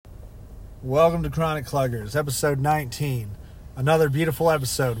Welcome to Chronic Cluggers, episode 19. Another beautiful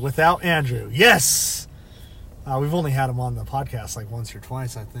episode without Andrew. Yes! We've only had him on the podcast like once or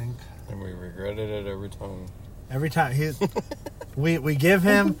twice, I think. And we regretted it every time. Every time. We give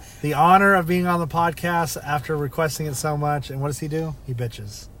him the honor of being on the podcast after requesting it so much. And what does he do? He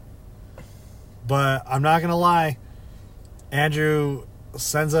bitches. But I'm not going to lie. Andrew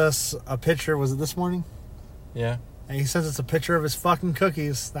sends us a picture. Was it this morning? Yeah. And he sends us a picture of his fucking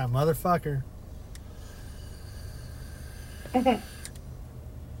cookies. That motherfucker.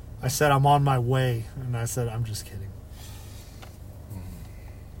 I said, I'm on my way. And I said, I'm just kidding.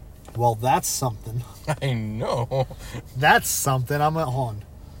 Well, that's something. I know. That's something. Hold on.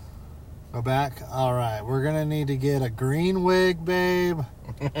 Go back. All right. We're going to need to get a green wig, babe.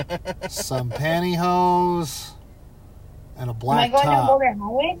 Some pantyhose. And a black top. Am I going down Boulder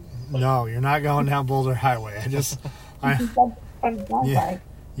Highway? No, you're not going down Boulder Highway. Yeah.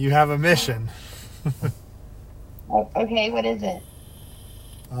 You have a mission. Okay, what is it?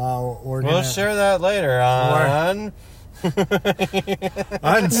 We'll share that later on.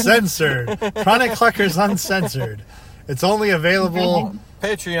 Uncensored. Chronic Cluckers Uncensored. It's only available...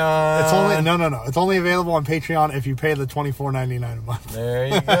 Patreon. It's only no. It's only available on Patreon if you pay the $24.99 a month. There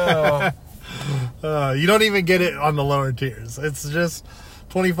you go. You don't even get it on the lower tiers. It's just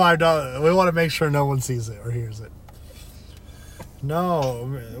 $25. We want to make sure no one sees it or hears it.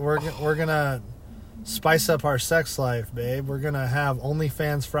 No, we're gonna spice up our sex life, babe. We're gonna have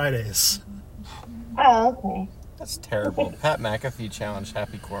OnlyFans Fridays. Oh, okay. That's terrible. Pat McAfee challenged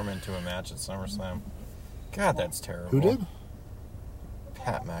Happy Corbin to a match at SummerSlam. God, that's terrible. Who did?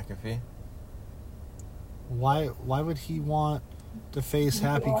 Pat McAfee. Why would he want to face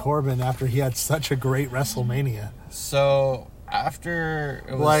Happy Corbin after he had such a great WrestleMania? So, after...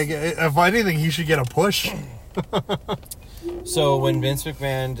 It was, like, if anything, he should get a push. So, when Vince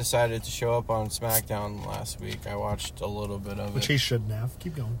McMahon decided to show up on SmackDown last week, I watched a little bit of it. Which he shouldn't have.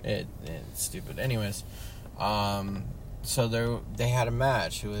 Keep going. It's stupid. Anyways, so they had a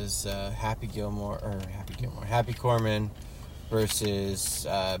match. It was Happy Corbin versus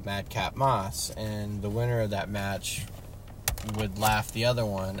Madcap Moss, and the winner of that match would laugh the other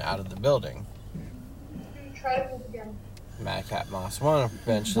one out of the building. Try to move again. Madcap Moss won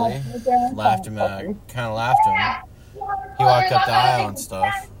eventually. Laughed him out. Kind of laughed him. He walked up the aisle and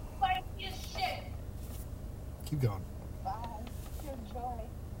stuff. Keep going.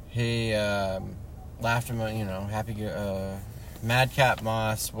 He laughed him out, Madcap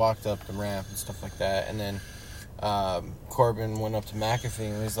Moss walked up the ramp and stuff like that, and then Corbin went up to McAfee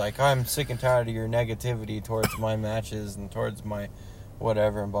and was like, I'm sick and tired of your negativity towards my matches and towards my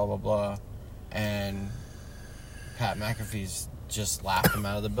whatever and blah, blah, blah. And Pat McAfee's just laughed him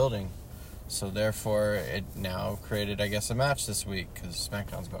out of the building. So therefore, it now created, I guess, a match this week because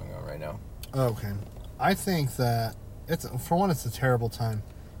SmackDown's going on right now. Okay. I think that, it's a terrible time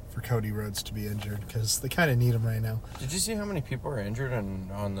for Cody Rhodes to be injured because they kind of need him right now. Did you see how many people are injured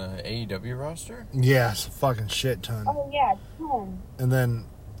on the AEW roster? Yeah, it's a fucking shit ton. Oh, yeah, ton. And then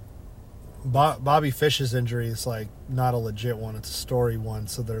Bobby Fish's injury is like not a legit one; it's a story one.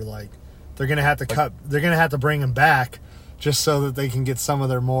 So they're gonna have to they're gonna have to bring him back just so that they can get some of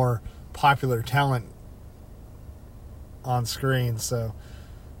their more popular talent on screen. So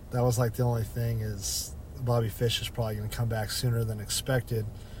that was like the only thing is Bobby Fish is probably gonna come back sooner than expected.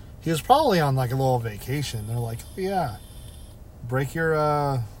 He was probably on like a little vacation. They're like, oh, yeah, break your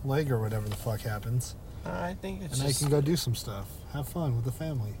leg or whatever the fuck happens. I think it's and they can go do some stuff. Have fun with the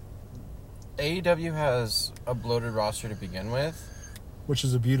family. AEW has a bloated roster to begin with. Which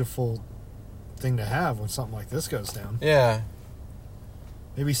is a beautiful thing to have when something like this goes down. Yeah.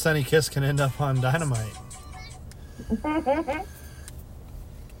 Maybe Sonny Kiss can end up on Dynamite.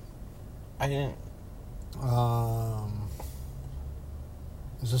 I didn't...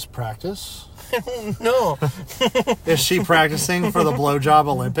 Is this practice? No. Is she practicing for the blowjob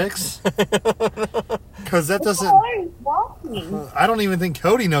Olympics? Because that doesn't... I don't even think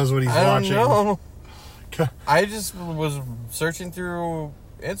Cody knows what he's watching. I don't know. I just was searching through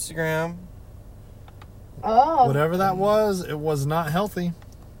Instagram. Oh. Whatever that was, it was not healthy.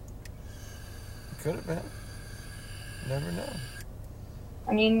 Could have been. Never know.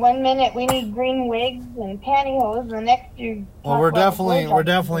 I mean, 1 minute we need green wigs and pantyhose, the next you... Well, we're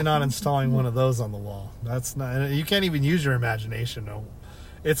definitely not installing one of those on the wall. That's not... You can't even use your imagination. No.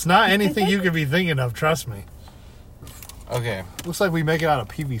 It's not anything you could be thinking of, trust me. Okay. Looks like we make it out of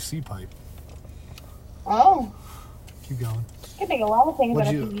PVC pipe. Oh. Keep going. You can make a lot of things out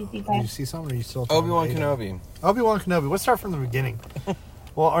of PVC pipe. Did you see something, or are you still... Obi-Wan Kenobi. Obi-Wan Kenobi. Let's start from the beginning.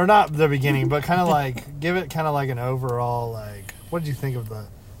 Well, or not the beginning, but kind of like... Give it kind of like an overall, like... What did you think of the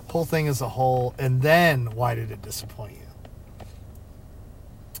whole thing as a whole, and then why did it disappoint you?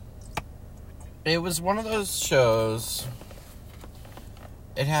 It was one of those shows.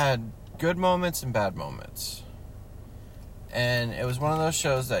 It had good moments and bad moments. And it was one of those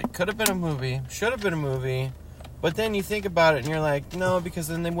shows that could have been a movie, should have been a movie, but then you think about it and you're like, no, because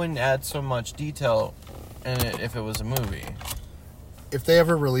then they wouldn't add so much detail in it if it was a movie. If they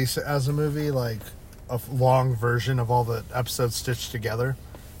ever release it as a movie, like a long version of all the episodes stitched together,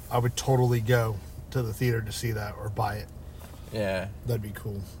 I would totally go to the theater to see that or buy it. Yeah. That'd be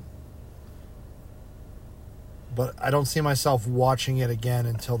cool. But I don't see myself watching it again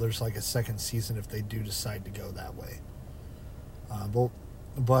until there's like a second season if they do decide to go that way.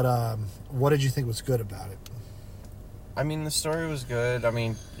 But what did you think was good about it? I mean, the story was good. I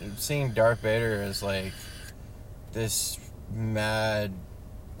mean, seeing Darth Vader as like this mad,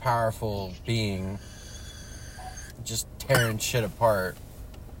 powerful being just tearing shit apart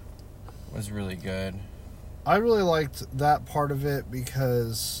was really good. I really liked that part of it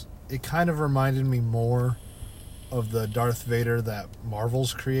because it kind of reminded me more of the Darth Vader that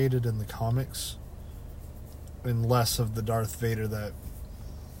Marvel's created in the comics and less of the Darth Vader that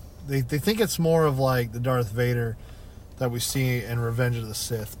they think it's more of like the Darth Vader that we see in Revenge of the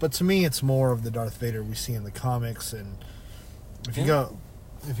Sith, but to me it's more of the Darth Vader we see in the comics. And if you go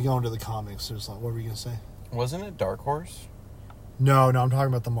into the comics, there's like, what were you gonna say? Wasn't it Dark Horse? No, I'm talking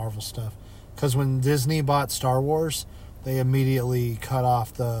about the Marvel stuff. Because when Disney bought Star Wars, they immediately cut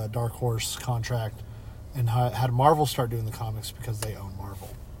off the Dark Horse contract and had Marvel start doing the comics because they own Marvel.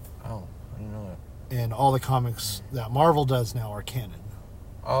 Oh, I didn't know that. And all the comics that Marvel does now are canon.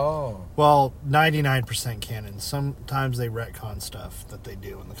 Oh. Well, 99% canon. Sometimes they retcon stuff that they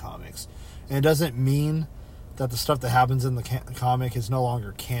do in the comics. And it doesn't mean that the stuff that happens in the comic is no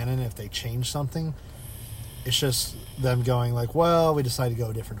longer canon if they change something. It's just them going like, well, we decided to go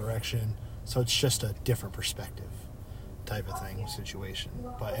a different direction. So it's just a different perspective type of thing, situation.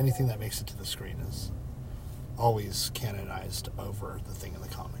 But anything that makes it to the screen is always canonized over the thing in the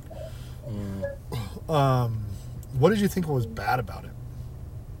comic. What did you think was bad about it?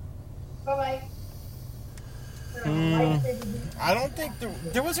 Bye-bye. I don't think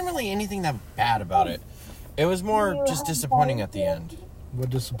there wasn't really anything that bad about it. It was more just disappointing at the end.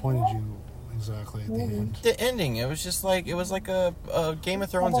 What disappointed you exactly at the end? The ending, it was just like, it was like a Game of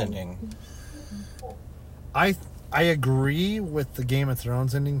Thrones ending. I agree with the Game of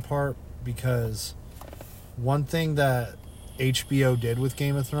Thrones ending part because one thing that HBO did with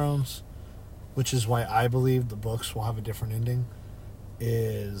Game of Thrones, which is why I believe the books will have a different ending,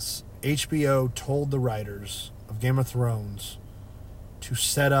 is HBO told the writers of Game of Thrones to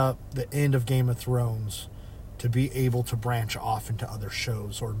set up the end of Game of Thrones to be able to branch off into other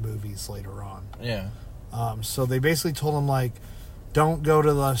shows or movies later on. Yeah. So they basically told them, like, don't go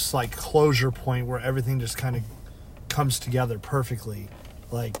to this, like, closure point where everything just kind of comes together perfectly.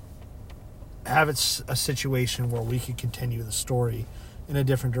 Like, have it a situation where we could continue the story in a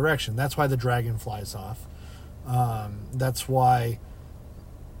different direction. That's why the dragon flies off. That's why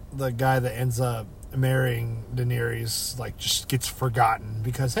the guy that ends up marrying Daenerys, like, just gets forgotten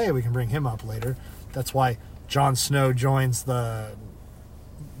because, hey, we can bring him up later. That's why Jon Snow joins the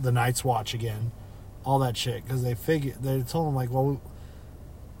Night's Watch again. All that shit, because they told him, like, well,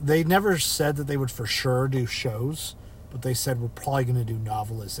 they never said that they would for sure do shows, but they said we're probably going to do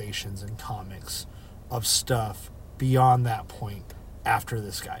novelizations and comics of stuff beyond that point after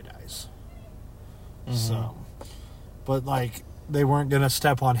this guy dies. Mm-hmm. So, but, like, they weren't going to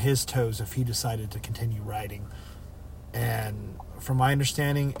step on his toes if he decided to continue writing. And from my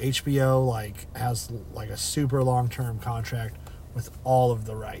understanding, HBO, like, has, like, a super long-term contract with all of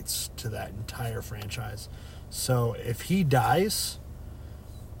the rights to that entire franchise. So if he dies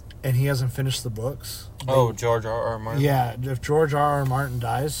and he hasn't finished the books... George R.R. Martin? Yeah, if George R.R. Martin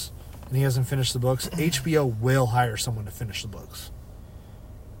dies and he hasn't finished the books, HBO will hire someone to finish the books.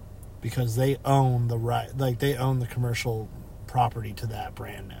 Because they own the right... Like, they own the commercial property to that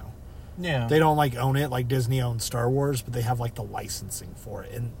brand now. Yeah. They don't, like, own it like Disney owns Star Wars, but they have, like, the licensing for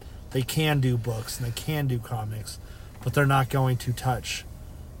it. And they can do books and they can do comics, but they're not going to touch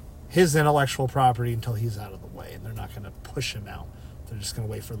his intellectual property until he's out of the way, and they're not going to push him out. They're just going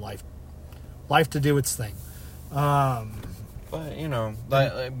to wait for life to do its thing. But, you know,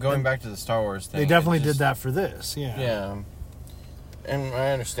 like going back to the Star Wars thing. They definitely did that for this, yeah. Yeah. And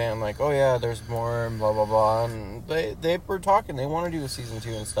I understand, like, oh, yeah, there's more, and blah, blah, blah. And they were talking. They want to do a season 2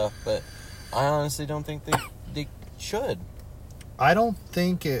 and stuff, but I honestly don't think they should. I don't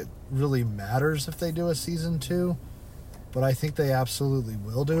think it really matters if they do a season 2. But I think they absolutely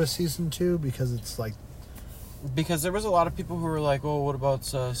will do a season 2 because it's like Because there was a lot of people who were like, "Oh, what about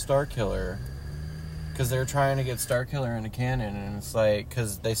Starkiller?" Because they were trying to get Starkiller into canon, and it's like,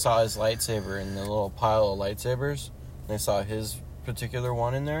 because they saw his lightsaber in the little pile of lightsabers, and they saw his particular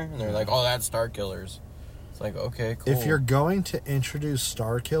one in there, and they're like, "Oh, that's Starkiller's." It's like, okay, cool. If you're going to introduce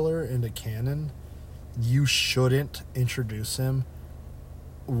Starkiller into canon, you shouldn't introduce him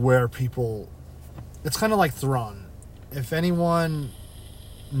where people... It's kind of like Thrawn. If anyone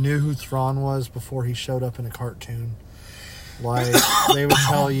knew who Thrawn was before he showed up in a cartoon, like, they would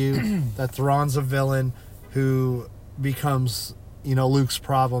tell you that Thrawn's a villain who becomes, Luke's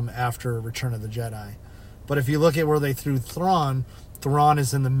problem after Return of the Jedi. But if you look at where they threw Thrawn, Thrawn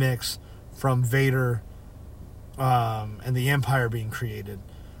is in the mix from Vader and the Empire being created.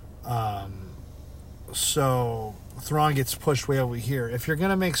 So Thrawn gets pushed way over here. If you're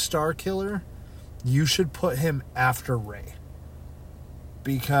going to make Starkiller, you should put him after Rey.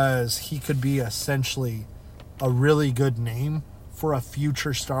 Because he could be essentially a really good name for a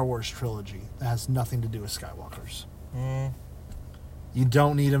future Star Wars trilogy that has nothing to do with Skywalkers. You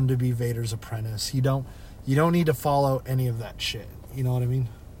don't need him to be Vader's apprentice. You don't need to follow any of that shit. You know what I mean?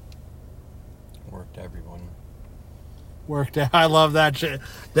 Worked everyone. Worked out. I love that shit.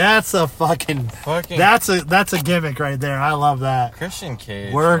 That's a fucking that's a gimmick right there. I love that. Christian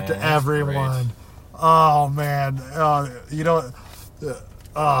Cage Worked man, everyone. great. Oh man. Him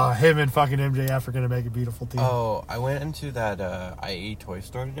and fucking MJF are gonna make a beautiful team. Oh, I went into that IE toy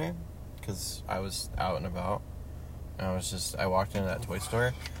store today because I was out and about. And I walked into that toy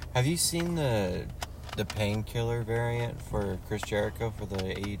store. Have you seen the Painkiller variant for Chris Jericho for the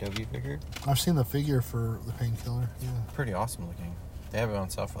AEW figure? I've seen the figure for the Painkiller. Yeah. Pretty awesome looking. They have it on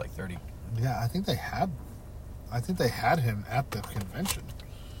sale for like $30. Yeah, I think they had him at the convention.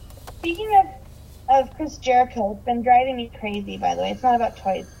 Speaking of Chris Jericho, it's been driving me crazy, by the way. It's not about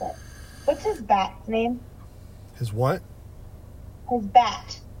toys, but what's his bat's name? His what? His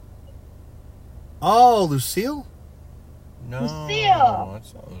bat. Oh, Lucille? No, Lucille.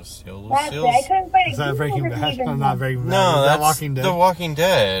 it's not Lucille. That's it. I couldn't find it. Is that Breaking Google doesn't Bad? even No, know. not Breaking Bad. No, Is that that's Walking Dead? The Walking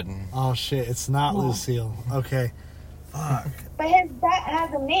Dead. Oh shit, it's not Oh. Lucille. Okay. Fuck. But his bat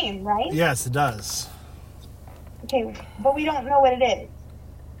has a name, right? Yes, it does. Okay, but we don't know what it is.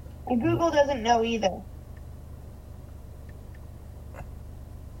 And Google doesn't know either.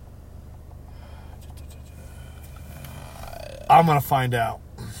 I'm gonna find out.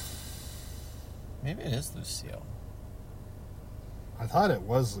 Maybe it is Lucille. I thought it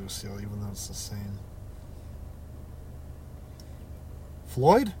was Lucille, even though it's the same.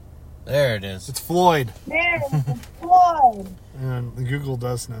 Floyd? There it is. It's Floyd. There, it's Floyd. And Google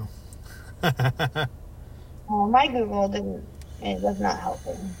does know. Oh, my Google didn't. It was not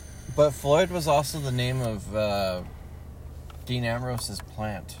helping. But Floyd was also the name of Dean Ambrose's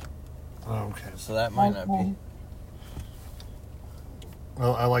plant. Oh, okay. So that might not be.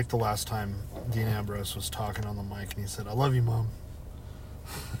 Well, I like the last time Dean Ambrose was talking on the mic and he said, "I love you, Mom."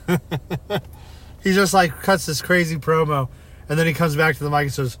 He just like cuts this crazy promo and then he comes back to the mic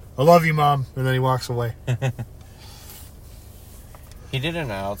and says, "I love you, Mom," and then he walks away. He did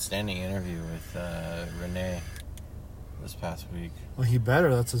an outstanding interview with Renee this past week. Well, he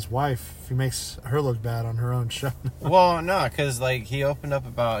better. That's his wife. If he makes her look bad on her own show. Well, no, because like he opened up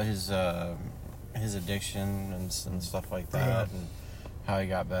about his addiction and stuff like that, Yeah. and how he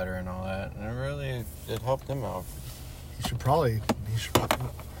got better and all that, and it helped him out. He should probably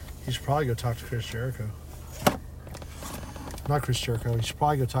go talk to Chris Jericho. Not Chris Jericho. He should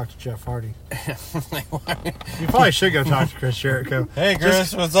probably go talk to Jeff Hardy. Like, why? You probably should go talk to Chris Jericho. Hey,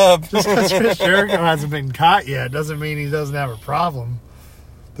 Chris, what's up? Just because Chris Jericho hasn't been caught yet doesn't mean he doesn't have a problem.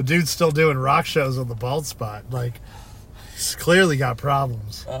 The dude's still doing rock shows on the Bald Spot. Like, he's clearly got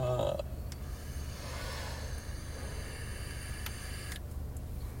problems. Yeah.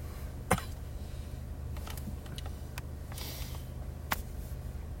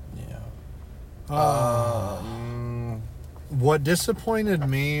 What disappointed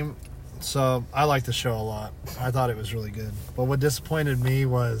me, so I like the show a lot. I thought it was really good. But what disappointed me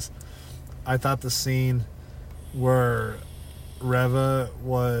was I thought the scene where Reva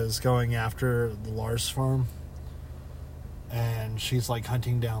was going after the Lars farm and she's like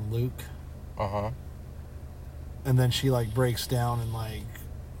hunting down Luke. And then she like breaks down and like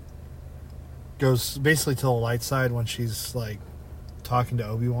goes basically to the light side when she's like talking to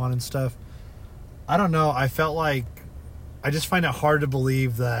Obi-Wan and stuff. I don't know. I felt like I just find it hard to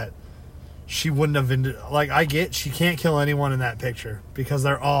believe that she wouldn't have been like, I get she can't kill anyone in that picture because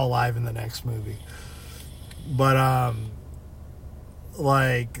they're all alive in the next movie. But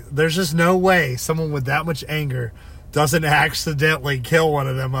like there's just no way someone with that much anger doesn't accidentally kill one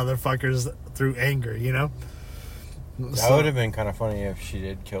of them motherfuckers through anger, you know? That would have been kind of funny if she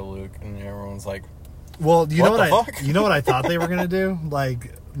did kill Luke, and everyone's like, well, you know What the what fuck? you know what I thought they were gonna do?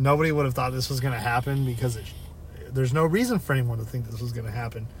 Like, nobody would have thought this was gonna happen because there's no reason for anyone to think this was gonna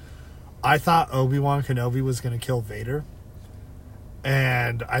happen. I thought Obi-Wan Kenobi was gonna kill Vader,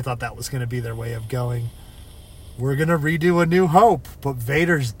 and I thought that was gonna be their way of going, we're gonna redo A New Hope, but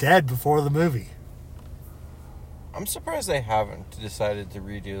Vader's dead before the movie. I'm surprised they haven't decided to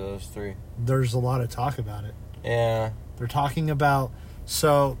redo those three. There's a lot of talk about it. Yeah. They're talking about,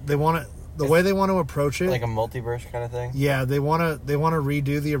 so they want to, the way they want to approach it, Like a multiverse kind of thing? yeah, they want to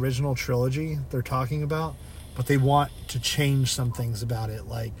redo the original trilogy they're talking about, but they want to change some things about it,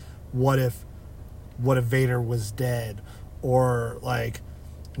 like what if Vader was dead, or like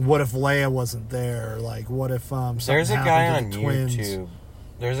what if Leia wasn't there, like what if something There's a guy on happened to the twins. YouTube.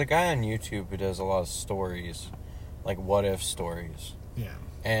 There's a guy on YouTube who does a lot of stories, like what if stories. Yeah.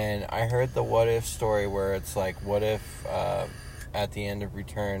 And I heard the what if story where it's like, what if at the end of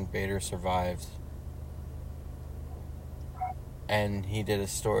Return Vader survived? And he did a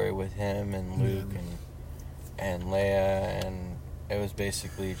story with him and Luke and Leia, and it was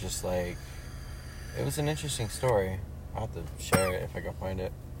basically just like, it was an interesting story. I'll have to share it if I can find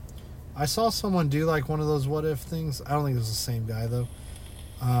it. I saw someone do like one of those what if things. I don't think it was the same guy though.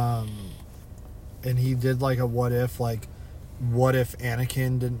 And he did like a what if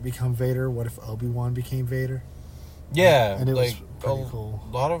Anakin didn't become Vader? What if Obi-Wan became Vader? Yeah, And it was like pretty cool.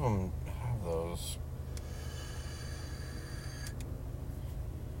 A lot of them have those.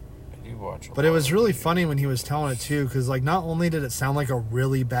 I do watch a But it lot was of really videos. funny when he was telling it too, because like not only did it sound like a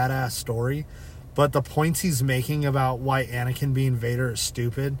really badass story, but the points he's making about why Anakin being Vader is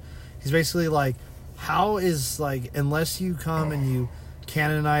stupid. He's basically like, how is like, unless you come and you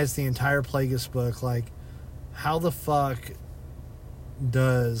canonize the entire Plagueis book, like how the fuck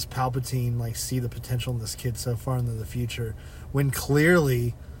does Palpatine like see the potential in this kid so far into the future when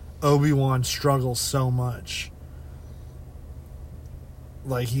clearly Obi-Wan struggles so much?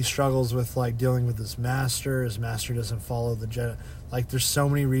 Like he struggles with like dealing with his master doesn't follow the Jedi. Like there's so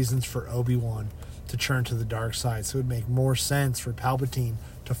many reasons for Obi-Wan to turn to the dark side, so it would make more sense for Palpatine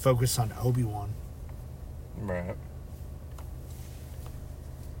to focus on Obi-Wan. Right.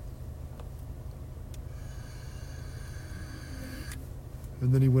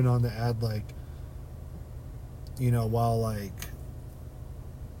 And then he went on to add, like, you know, while, like,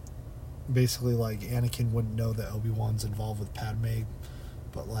 basically, like, Anakin wouldn't know that Obi-Wan's involved with Padme,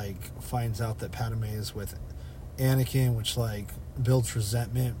 but, like, finds out that Padme is with Anakin, which, like, builds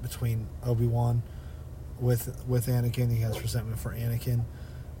resentment between Obi-Wan with Anakin. He has resentment for Anakin.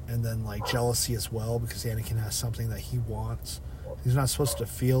 And then, like, jealousy as well, because Anakin has something that he wants. He's not supposed to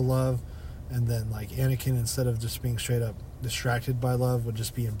feel love. And then, like, Anakin, instead of just being straight up distracted by love, would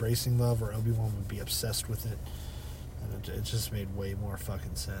just be embracing love, or Obi-Wan would be obsessed with it. And it just made way more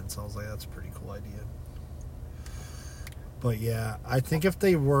fucking sense. I was like, that's a pretty cool idea. But yeah, I think if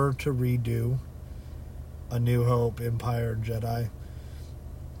they were to redo A New Hope, Empire, and Jedi,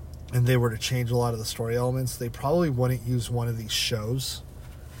 and they were to change a lot of the story elements, they probably wouldn't use one of these shows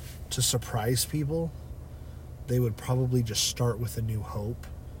to surprise people. They would probably just start with A New Hope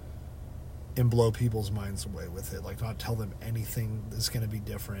and blow people's minds away with it. Like, not tell them anything is going to be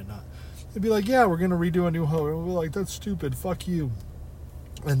different. They'd be like, yeah, we're going to redo A New Hope. And we'll be like, that's stupid. Fuck you.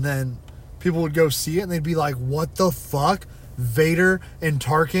 And then people would go see it and they'd be like, what the fuck? Vader and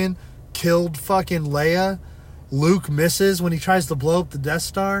Tarkin killed fucking Leia. Luke misses when he tries to blow up the Death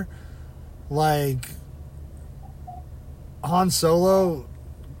Star. Like, Han Solo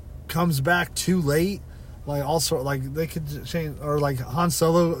comes back too late. Like, also, like, they could change, or like Han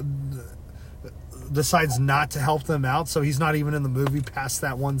Solo decides not to help them out, so he's not even in the movie past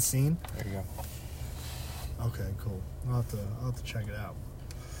that one scene. There you go. Okay, cool. I'll have to check it out.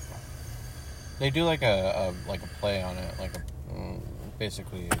 They do like a play on it, like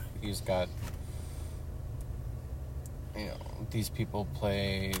basically he's got, you know, these people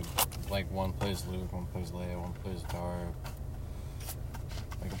play, like one plays Luke, one plays Leia, one plays Darth,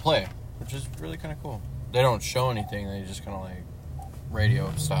 like a play, which is really kind of cool. They don't show anything; they just kind of like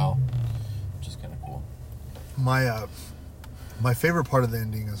radio style, which is kind of cool. My favorite part of the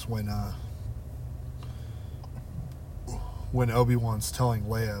ending is when Obi-Wan's telling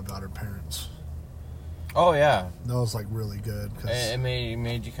Leia about her parents. Oh yeah, That was like really good. 'Cause, it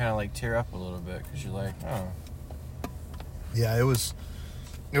made you kind of like tear up a little bit because you're like, oh, yeah, it was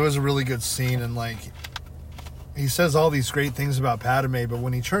a really good scene, and like he says all these great things about Padme, but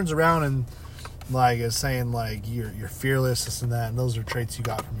when he turns around and like is saying like you're fearless, this and that, and those are traits you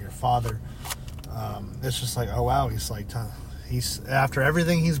got from your father. It's just like, oh wow, he's like, he's after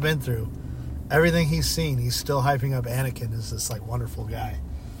everything he's been through, everything he's seen, he's still hyping up Anakin as this like wonderful guy.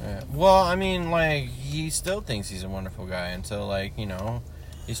 Yeah. Well, I mean, like, he still thinks he's a wonderful guy until, like, you know,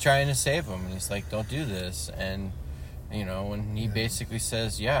 he's trying to save him, and he's like, don't do this. And, you know, when he basically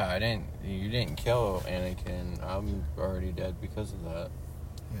says, yeah, you didn't kill Anakin, I'm already dead because of that.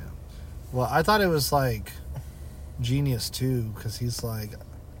 Yeah. Well, I thought it was, like, genius, too, because he's like...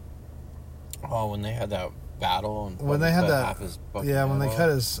 Oh, when they had that battle, and when they had that... half his fucking yeah, when they head cut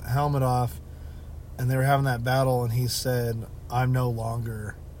off. his helmet off, and they were having that battle, and he said, I'm no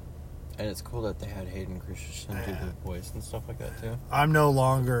longer... And it's cool that they had Hayden Christensen do the voice and stuff like that, too. I'm no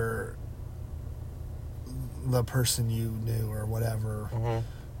longer the person you knew or whatever.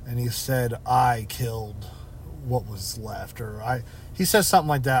 Mm-hmm. And he said, I killed what was left. He says something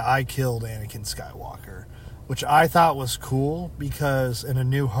like that, I killed Anakin Skywalker. Which I thought was cool because in A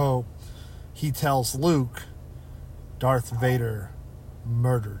New Hope, he tells Luke, Darth Vader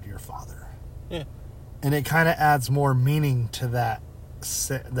murdered your father. Yeah. And it kind of adds more meaning to that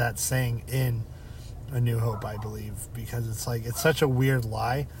saying in A New Hope, I believe, because it's such a weird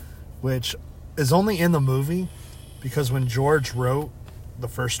lie, which is only in the movie, because when George wrote the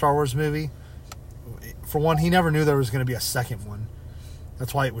first Star Wars movie, for one, he never knew there was going to be a second one.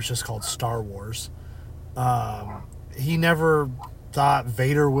 That's why it was just called Star Wars. He never thought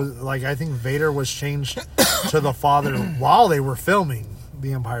Vader was, like, I think Vader was changed to the father while they were filming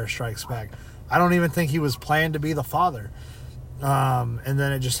The Empire Strikes Back. I don't even think he was planned to be the father. And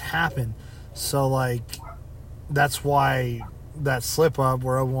then it just happened. So, like, that's why that slip up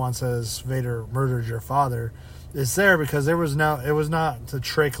where Obi-Wan says Vader murdered your father is there, because it was not to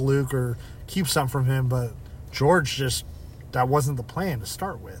trick Luke or keep something from him, but George that wasn't the plan to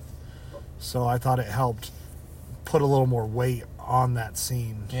start with. So I thought it helped put a little more weight on that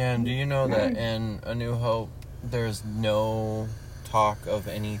scene. Yeah, and do you know that in A New Hope, there's no talk of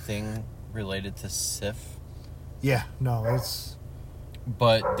anything related to Sith? Yeah, no, it's...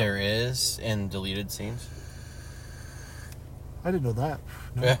 But there is in deleted scenes. I didn't know that.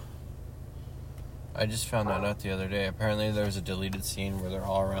 No. Yeah. I just found that out the other day. Apparently there's a deleted scene where they're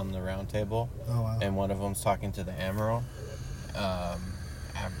all around the round table. Oh, wow. And one of them's talking to the Admiral.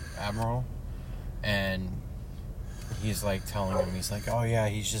 Admiral. And he's like telling him, he's like, oh yeah,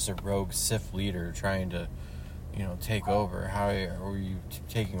 he's just a rogue Sith leader trying to, you know, take over. How are you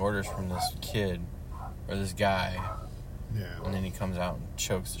taking orders from this kid or this guy? Yeah. And then he comes out and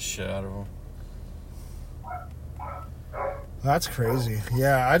chokes the shit out of him. That's crazy.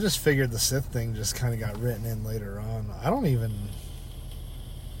 Yeah, I just figured the Sith thing just kind of got written in later on. I don't even...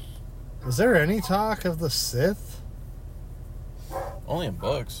 Was there any talk of the Sith? Only in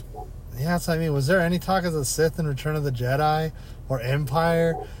books. Yeah, that's what I mean. Was there any talk of the Sith in Return of the Jedi or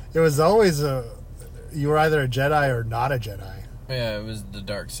Empire? It was always you were either a Jedi or not a Jedi. Yeah, it was the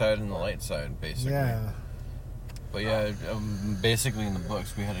dark side and the light side, basically. Yeah. But yeah, basically in the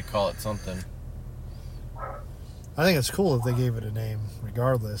books, we had to call it something. I think it's cool if they gave it a name,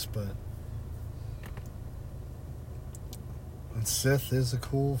 regardless, but... And Sith is a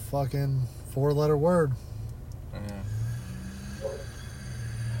cool fucking 4-letter word. Yeah.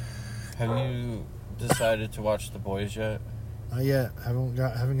 Have you decided to watch The Boys yet? Not yet. Haven't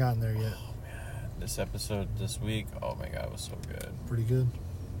gotten there yet. Oh man, this episode this week, oh my god, it was so good. Pretty good.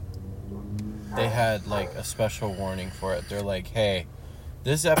 They had like a special warning for it. They're like, hey,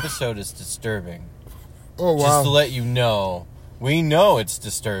 this episode is disturbing. Oh, wow. Just to let you know, we know it's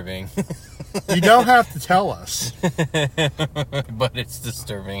disturbing. You don't have to tell us. But it's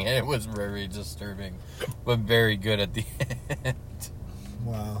disturbing. And it was very disturbing. But very good at the end.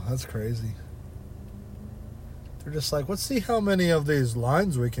 Wow, that's crazy. They're just like, let's see how many of these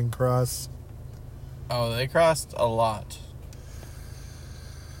lines we can cross. Oh, they crossed a lot.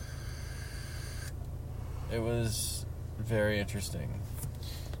 It was very interesting.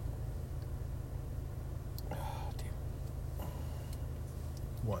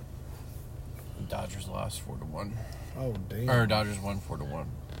 What? The Dodgers lost 4-1. Oh, damn. Or Dodgers won 4-1.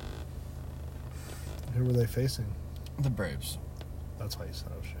 Who were they facing? The Braves. That's why you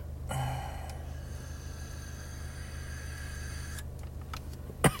said, oh, shit.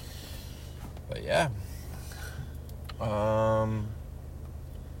 But yeah. I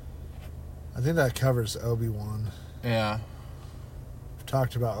think that covers Obi-Wan. Yeah. We've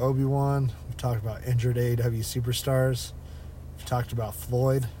talked about Obi-Wan. We've talked about injured AEW superstars. We've talked about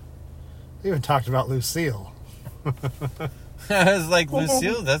Floyd. We even talked about Lucille. I was like,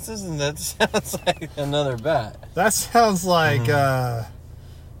 Lucille, that sounds like another bat. That sounds like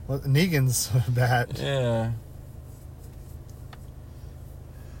Negan's bat. Yeah.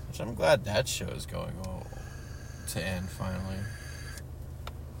 Which I'm glad that show is going to end finally.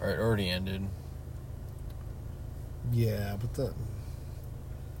 Or it already ended. Yeah, but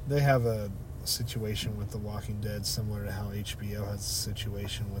they have a situation with The Walking Dead similar to how HBO has a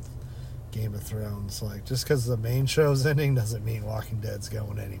situation with Game of Thrones. Like, just because the main show's ending doesn't mean Walking Dead's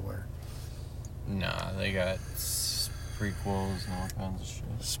going anywhere. Nah, they got prequels and all kinds of shit.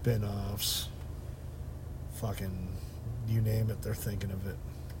 Spin-offs. Fucking, you name it, they're thinking of it.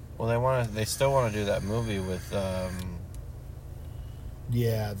 Well, they still want to do that movie with,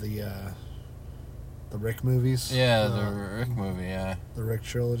 Yeah, the Rick movies. Yeah, the Rick movie, yeah. The Rick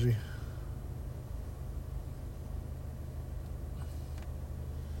trilogy.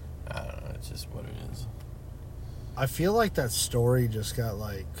 I don't know, it's just what it is. I feel like that story just got,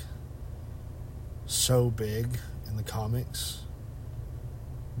 like, so big in the comics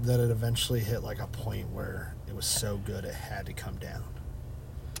that it eventually hit, like, a point where it was so good it had to come down.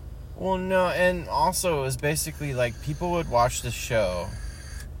 Well, no, and also it was basically like people would watch the show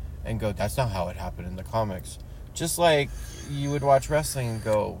and go, that's not how it happened in the comics. Just like you would watch wrestling and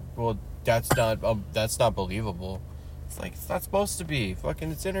go, well, that's not believable. It's like, it's not supposed to be.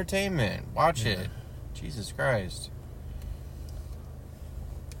 Fucking, it's entertainment. Watch it. Jesus Christ.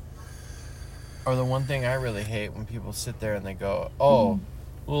 Or the one thing I really hate when people sit there and they go, oh,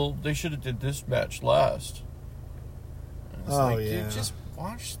 well, they should have did this match last. And it's like, yeah. dude, just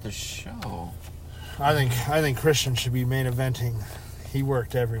watch the show. I think Christian should be main eventing. He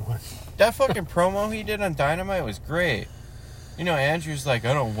worked everyone. That fucking promo he did on Dynamite was great. You know, Andrew's like,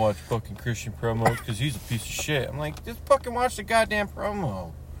 I don't watch fucking Christian promos because he's a piece of shit. I'm like, just fucking watch the goddamn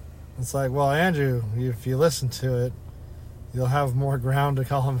promo. It's like, well, Andrew, if you listen to it, you'll have more ground to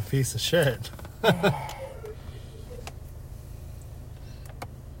call him a piece of shit. See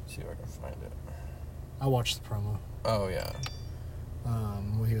if I can find it. I watched the promo. Oh, yeah.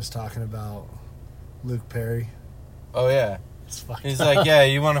 When he was talking about Luke Perry. Oh, yeah. It's fucked He's up. like, yeah,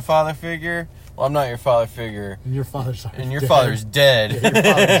 you want a father figure? Well, I'm not your father figure. And your father's And your father's dead. Yeah, your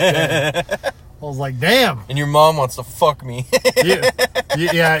father's dead. I was like, damn. And your mom wants to fuck me. You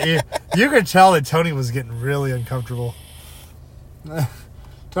could tell that Tony was getting really uncomfortable.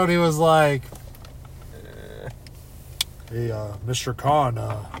 Tony was like, hey, Mr. Khan,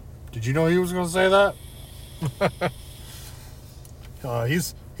 did you know he was going to say that?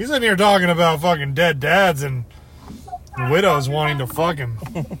 He's in here talking about fucking dead dads and widows wanting to fuck him.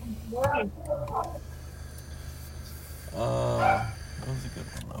 That was a good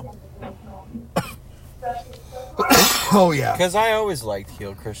one, though. Oh, yeah. Because I always liked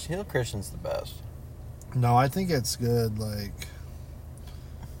Heel Christian. Heel Christian's the best. No, I think it's good. Like,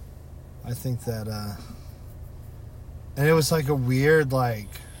 I think that, and it was like a weird, like,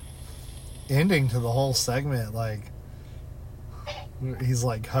 ending to the whole segment. Like, he's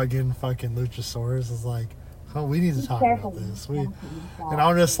like hugging fucking Luchasaurus. It's like, oh, we need to talk about this. And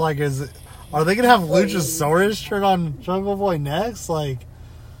I'm just like, are they gonna have Luchasaurus turn on Jungle Boy next? Like,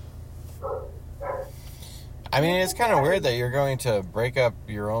 I mean, it's kind of weird that you're going to break up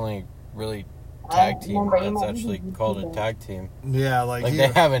your only really tag team that's actually called a tag team. yeah, like Like, they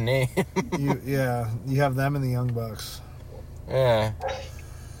have a name. you have them and the Young Bucks. Yeah.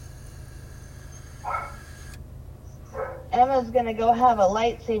 Emma's gonna go have a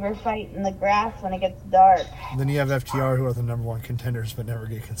lightsaber fight in the grass when it gets dark. Then you have FTR, who are the number one contenders, but never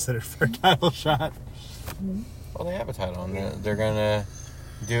get considered for a title shot. Well, they have a title on that. They're going to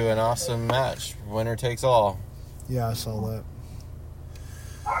do an awesome match. Winner takes all. Yeah, I saw that.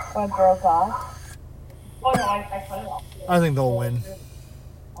 What broke off? Oh no, I cut it off. I think they'll win.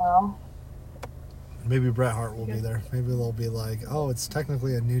 Well, Maybe Bret Hart will be there. Maybe they'll be like, oh, it's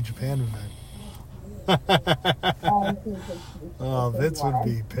technically a New Japan event. Oh, Vince would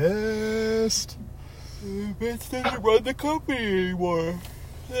be pissed. Vince doesn't run the company anymore.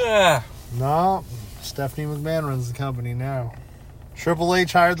 Yeah. No, Stephanie McMahon runs the company now. Triple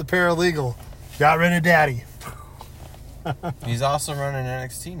H hired the paralegal. Got rid of Daddy. He's also running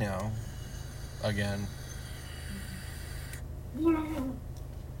NXT now. Again.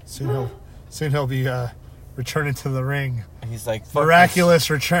 Soon he'll be returning to the ring. He's like, fuck Miraculous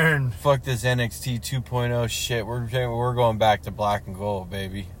return. This, fuck this NXT 2.0 shit. We're going back to black and gold,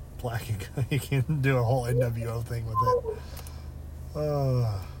 baby. Black and you can do a whole NWO thing with it.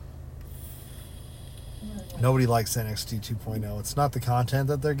 Nobody likes NXT 2.0. It's not the content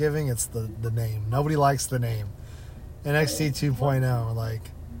that they're giving, it's the name. Nobody likes the name. NXT 2.0, like,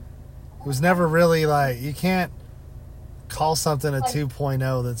 it was never really like, you can't call something a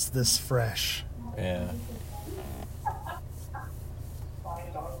 2.0 that's this fresh. Yeah.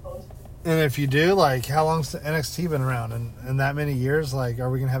 And if you do, like, how long's NXT been around? And that many years, like, are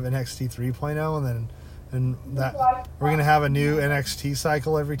we going to have NXT 3.0 and that, are we going to have a new NXT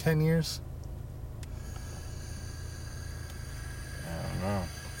cycle every 10 years?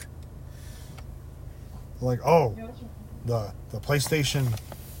 Like, oh, the PlayStation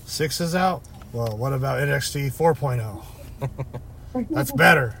 6 is out? Well, what about NXT 4.0? That's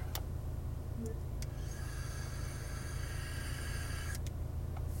better.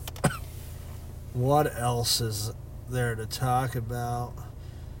 What else is there to talk about?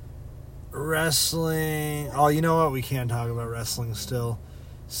 Wrestling. Oh, you know what? We can't talk about wrestling still.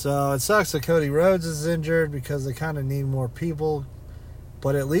 So it sucks that Cody Rhodes is injured because they kind of need more people.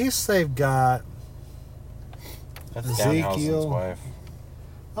 But at least they've got That's Ezekiel. Danhausen's wife.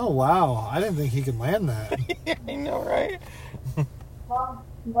 Oh, wow. I didn't think he could land that. I know, right?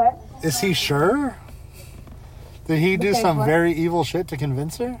 What? Is he sure? Did he do Okay, some what? very evil shit to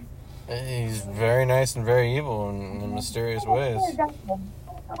convince her? He's very nice and very evil in mysterious ways.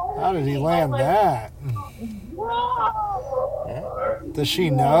 How did he land that? Yeah. Does she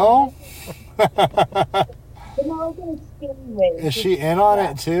know? Is she in on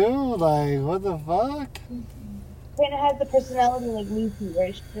it too? Like, what the fuck? Kind of has the personality like Lucy,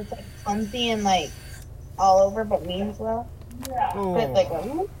 where she's just like clumsy and like all over, but means well. Oh, But like, I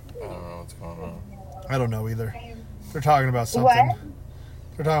don't know what's going on. I don't know either. They're talking about something. what?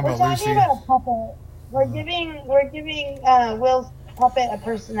 They're talking We're about talking Lucy. about a puppet. We're giving Will's puppet a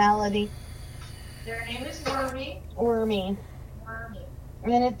personality. Their name is Wormy. Wormy. Wormy.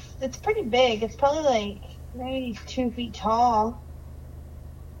 And it's pretty big. It's probably like maybe 2 feet tall.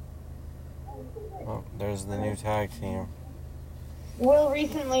 Oh, there's the new tag team. Will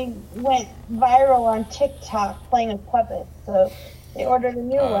recently went viral on TikTok playing with puppets, so they ordered a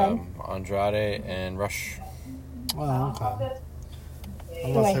new one. Andrade and Rush. Oh, okay.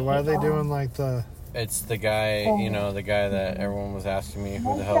 I'm gonna say, why are they doing like the? It's the guy, the guy that everyone was asking me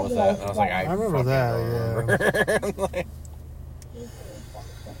who the hell was that, and I was like, I remember fucking that, don't remember. Like,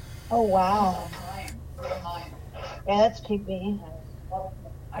 Oh wow. Mine. Yeah, that's creepy.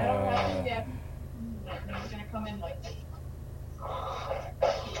 I don't have it yet. It's gonna come in like.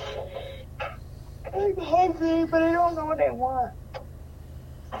 I'm hungry, but I don't know what I want.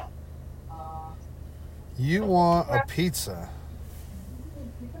 You want a pizza?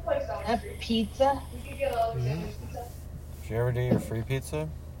 A pizza? did you ever do your free pizza?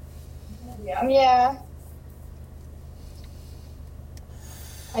 Yeah.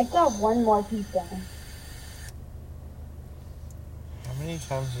 I still have one more pizza. How many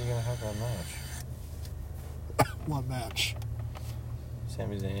times are you gonna have that match? What match?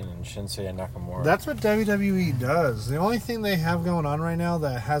 Sami Zayn and Shinsuke Nakamura. That's what WWE does. The only thing they have going on right now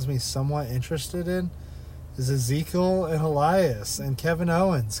that has me somewhat interested in is Ezekiel and Elias and Kevin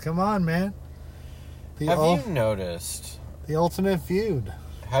Owens. Come on, man. Have you noticed? The ultimate feud.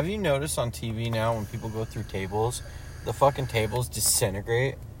 Have you noticed on TV now when people go through tables, the fucking tables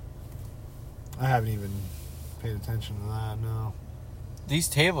disintegrate? I haven't even paid attention to that, no. These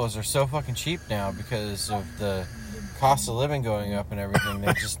tables are so fucking cheap now because of the cost of living going up and everything.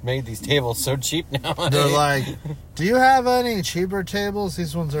 They just made these tables so cheap now. They're like, do you have any cheaper tables?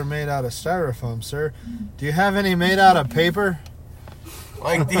 These ones are made out of styrofoam, sir. Do you have any made out of paper?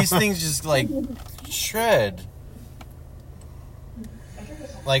 Like, these things just, like, shred.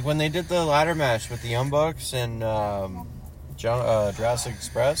 Like, when they did the ladder match with the Young Bucks and Jurassic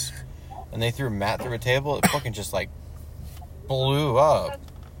Express, and they threw Matt through a table, it fucking just, like, blew up.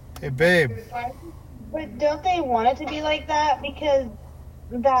 Hey, babe. But don't they want it to be like that? Because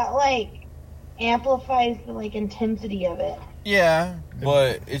that, like, amplifies the, like, intensity of it. Yeah,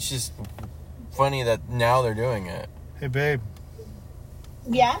 but it's just funny that now they're doing it. Hey, babe.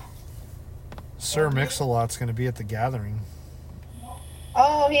 Yeah? Sir Mix-a-Lot's going to be at the gathering.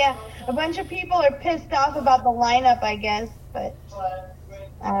 Oh, yeah. A bunch of people are pissed off about the lineup, I guess. But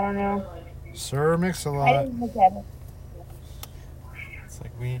I don't know. Sir I Mix-a-Lot. didn't look at it. It's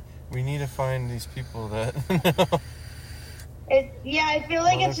like, we need to find these people that... Yeah, I feel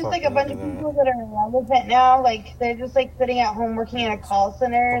like it's just like a Motherfucker, bunch of look at people that are relevant now. Like, they're just like sitting at home working in a call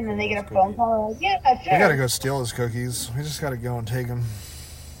center, and then they get a phone call and like, yeah, sure. We got to go steal his cookies. We just got to go and take them.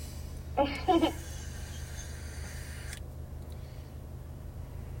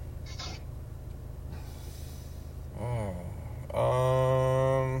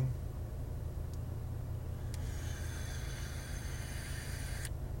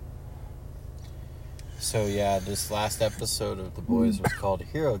 So yeah, this last episode of The Boys was called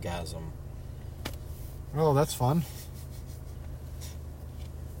Herogasm. Oh, that's fun.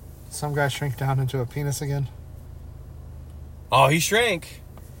 Some guy shrink down into a penis again? Oh, he shrank.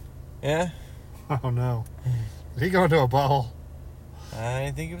 Yeah. Oh, no. Did he go into a butthole?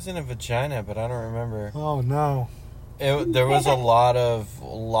 I think it was in a vagina, but I don't remember. Oh, no. There was a lot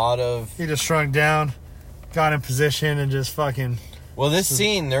of. He just shrunk down, got in position, and just fucking Well, this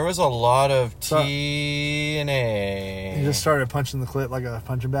scene, there was a lot of So- TNA. He just started punching the clit like a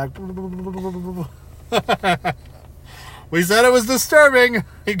punching bag. We said it was disturbing.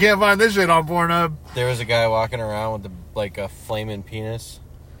 You can't find this shit on Pornhub. There was a guy walking around with a flaming penis.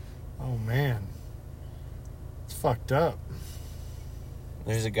 Oh man, it's fucked up.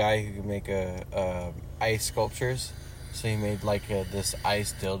 There's a guy who could make ice sculptures. So he made this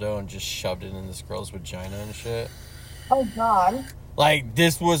ice dildo and just shoved it in this girl's vagina and shit. Oh God. Like,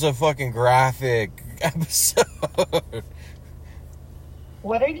 this was a fucking graphic episode.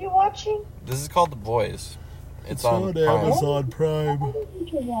 What are you watching? This is called The Boys. It's on Prime. Amazon I Prime. think you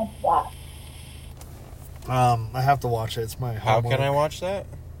should watch that. I have to watch it. It's my How homework. can I watch that?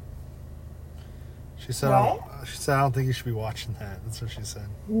 She said, What? I don't think you should be watching that. That's what she said.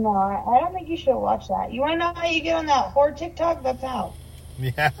 No, I don't think you should watch that. You want to know how you get on that whore TikTok? That's how.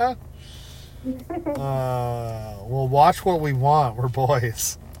 Yeah? We'll watch what we want. We're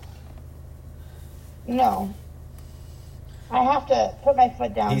boys. No. I have to put my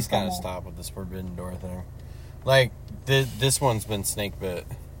foot down. He's got to somewhere. stop with this Forbidden Door thing. Like, this one's been snake bit.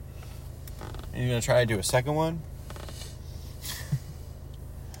 Are you going to try to do a second one?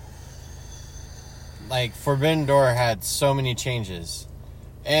 Like, Forbidden Door had so many changes.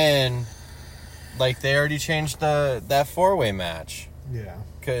 And, they already changed that four-way match. Yeah.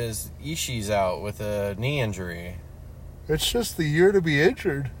 Because Ishii's out with a knee injury. It's just the year to be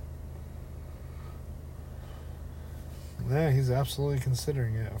injured. Yeah, he's absolutely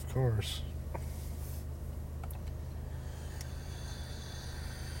considering it, of course.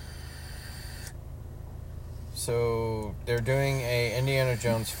 So, they're doing a Indiana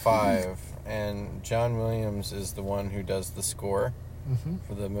Jones 5, and John Williams is the one who does the score Mm-hmm.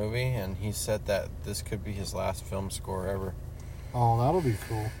 for the movie, and he said that this could be his last film score ever. Oh, that'll be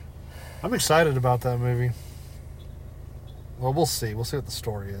cool. I'm excited about that movie. Well, we'll see. We'll see what the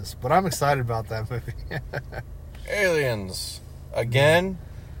story is. But I'm excited about that movie. Aliens. Again?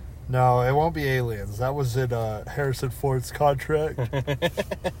 No, it won't be aliens. That was in Harrison Ford's contract.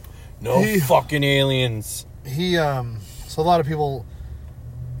 No He- fucking aliens. So a lot of people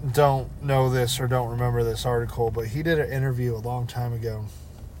don't know this or don't remember this article, but he did an interview a long time ago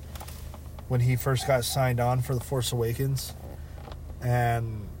when he first got signed on for The Force Awakens.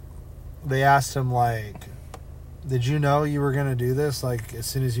 And they asked him, did you know you were going to do this, as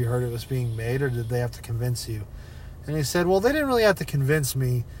soon as you heard it was being made, or did they have to convince you? And he said, well, they didn't really have to convince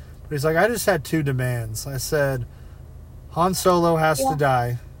me. But he's like, I just had two demands. I said, Han Solo has to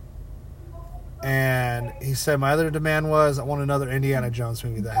die. And he said, my other demand was, I want another Indiana Jones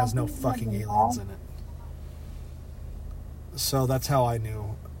movie that has no fucking aliens in it. So that's how I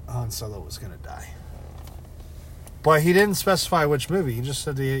knew Han Solo was going to die. But he didn't specify which movie. He just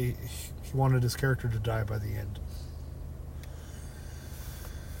said he wanted his character to die by the end.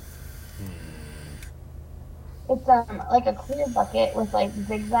 It's like a clear bucket with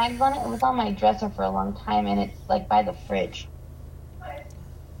zigzags on it. It was on my dresser for a long time, and it's by the fridge.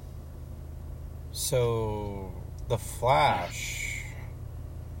 So, The Flash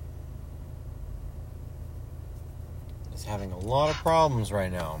is having a lot of problems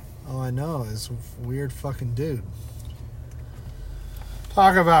right now. Oh, I know. This weird fucking dude.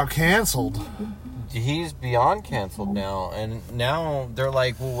 Talk about canceled. He's beyond canceled now, and now they're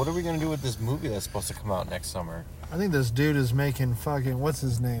like, well, what are we going to do with this movie that's supposed to come out next summer? I think this dude is making fucking... What's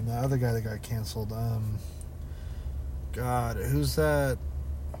his name? The other guy that got canceled. God, who's that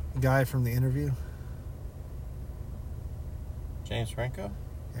guy from The Interview? James Franco?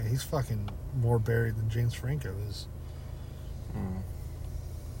 Yeah, he's fucking more buried than James Franco is.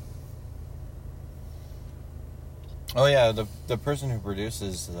 Oh yeah, the person who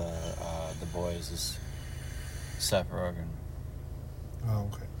produces the Boys is Seth Rogen. Oh,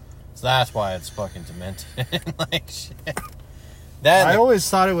 okay. So that's why it's fucking demented. Shit. I always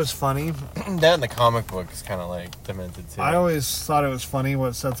thought it was funny. That in the comic book is kind of demented too. I always thought it was funny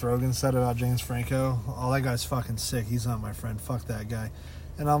what Seth Rogen said about James Franco. Oh, that guy's fucking sick. He's not my friend. Fuck that guy.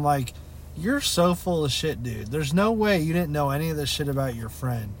 And I'm like, you're so full of shit, dude. There's no way you didn't know any of this shit about your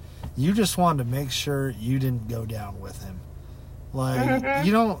friend. You just wanted to make sure you didn't go down with him.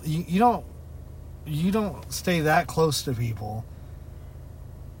 You don't stay that close to people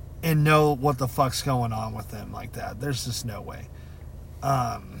and know what the fuck's going on with them like that. There's just no way.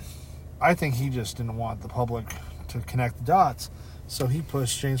 I think he just didn't want the public to connect the dots, so he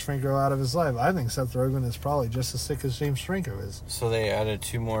pushed James Franco out of his life. I think Seth Rogen is probably just as sick as James Franco is. So they added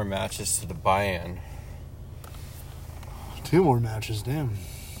 2 more matches to the buy-in. 2 more matches, damn.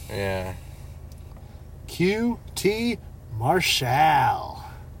 Yeah. QT Marshall.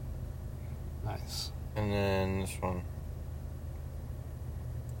 Nice. And then this one.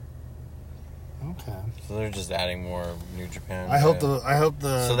 Okay. So they're just adding more New Japan. I hope the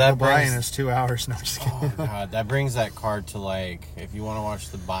So that buy-in brings- is 2 hours. No, just kidding. Oh god, that brings that card to like, if you want to watch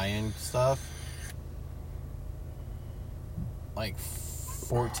the buy-in stuff, like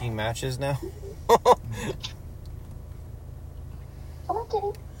 14 matches now. I'm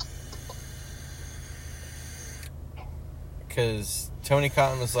kidding. Because Tony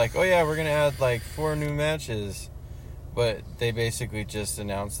Khan was like, oh yeah, we're gonna add like 4 new matches, but they basically just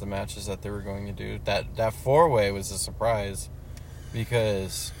announced the matches that they were going to do. That 4-way was a surprise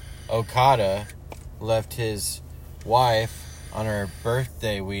because Okada left his wife on her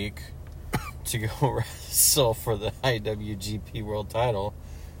birthday week to go wrestle for the IWGP World Title,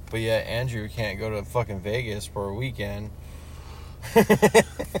 but yet Andrew can't go to fucking Vegas for a weekend.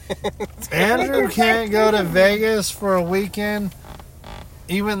 Andrew can't go to Vegas for a weekend,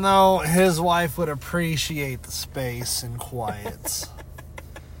 even though his wife would appreciate the space and quiet.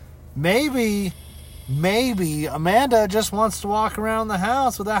 Maybe Amanda just wants to walk around the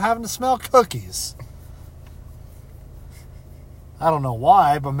house without having to smell cookies. I don't know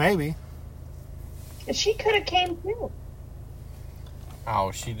why, but maybe. She could have came too.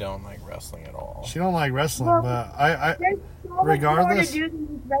 Oh, she don't like wrestling at all. She don't like wrestling, Well, but I There's so much Regardless- more to do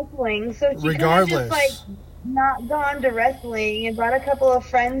than wrestling, so she could have regardless. just like not gone to wrestling and brought a couple of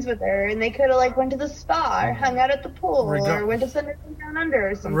friends with her, and they could have like went to the spa or hung out at the pool or went to Thunder Down Under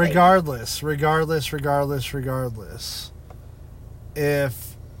or something. regardless.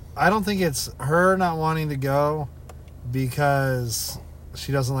 If I don't think it's her not wanting to go because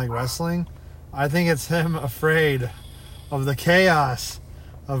she doesn't like wrestling, I think it's him afraid of the chaos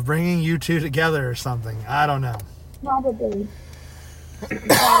of bringing you two together or something. I don't know. Probably.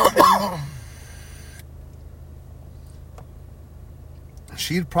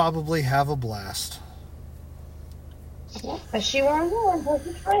 She'd probably have a blast. Yeah, but she won't go until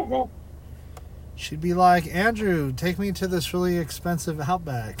she's present. She'd be like, Andrew, take me to this really expensive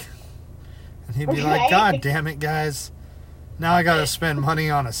Outback. And he'd be like, Right. God damn it, guys. Now I gotta spend money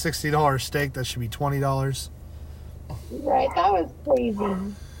on a $60 steak that should be $20. Right, that was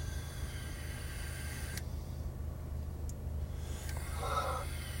crazy.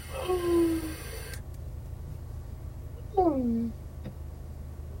 Hmm.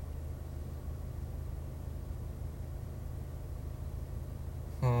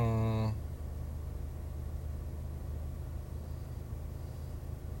 Hmm.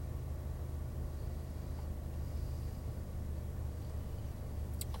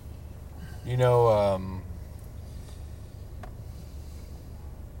 You know, I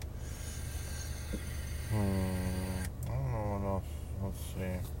don't know what else. Let's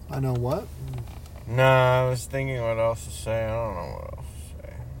see. I know what? No, I was thinking what else to say. I don't know what else to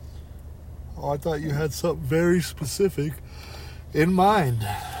say. Oh, I thought you had something very specific in mind.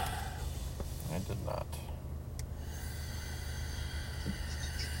 I did not.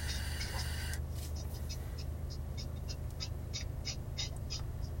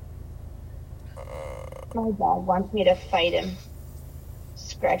 My dog wants me to fight him.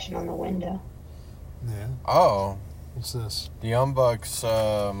 Scratching on the window. Yeah. Oh, What's this? the Young Bucks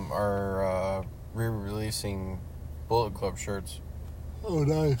are re-releasing Bullet Club shirts. Oh,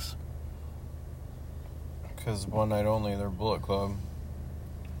 nice. Because one night only, they're Bullet Club.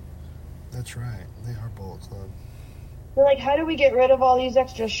 That's right. They are Bullet Club. They're like, how do we get rid of all these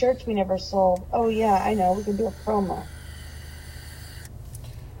extra shirts we never sold? Oh yeah, I know. We can do a promo.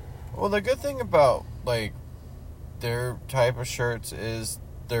 Well, the good thing about, like, their type of shirts is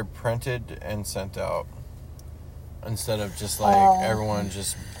they're printed and sent out. Instead of just, like, everyone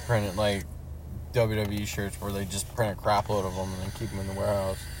just printed, like, WWE shirts where they just print a crap load of them and then keep them in the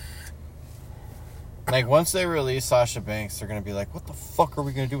warehouse. Like, once they release Sasha Banks, they're going to be like, what the fuck are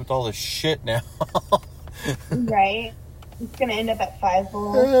we going to do with all this shit now? Right? It's gonna end up at $5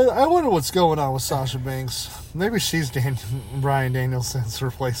 Below. I wonder what's going on with Sasha Banks. Maybe she's Bryan Danielson's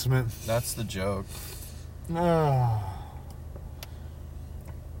replacement. That's the joke. Oh.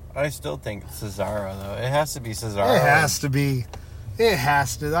 I still think Cesaro, though. It has to be Cesaro. It has to be. It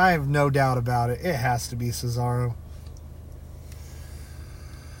has to. I have no doubt about it. It has to be Cesaro.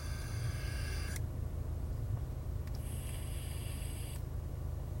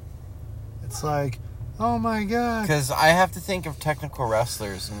 It's like, oh my god. Because I have to think of technical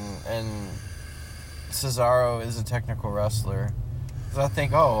wrestlers, and Cesaro is a technical wrestler. Because I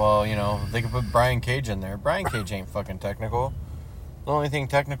think, oh, well, you know, they could put Brian Cage in there. Brian Cage ain't fucking technical. The only thing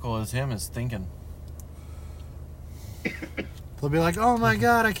technical is him is thinking. They'll be like, oh my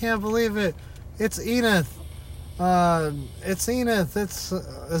god, I can't believe it. It's Enith. It's Enith. It's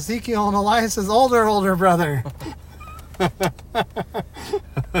Ezekiel and Elias's older brother.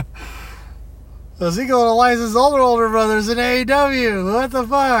 Ezekiel and Elias's older brothers in AEW. What the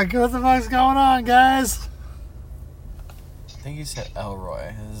fuck? What the fuck's going on, guys? I think he said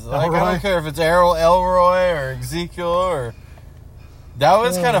Elroy. It's like, Elroy? I don't care if it's Elroy or Ezekiel or... That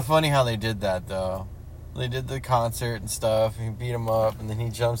was kind of funny how they did that, though. They did the concert and stuff. He beat him up, and then he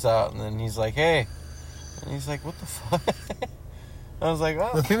jumps out, and then he's like, hey. And he's like, what the fuck? I was like,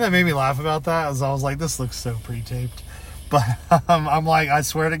 oh. The thing that made me laugh about that is I was like, this looks so pre-taped. But I'm like, I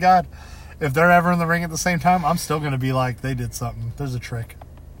swear to God, if they're ever in the ring at the same time, I'm still going to be like, they did something. There's a trick.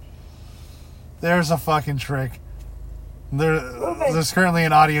 There's a fucking trick. There's currently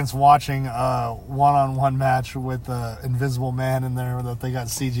an audience watching a one-on-one match with the Invisible Man in there that they got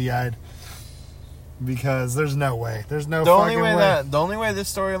CGI'd. Because there's no way. There's no fucking way. The only way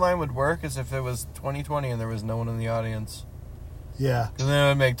this storyline would work is if it was 2020 and there was no one in the audience. Yeah. Because then it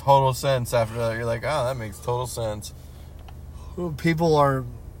would make total sense after that. You're like, oh, that makes total sense. People on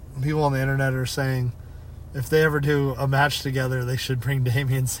the internet are saying if they ever do a match together, they should bring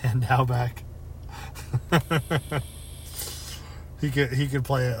Damian Sandow back. He could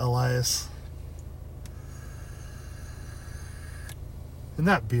play Elias. And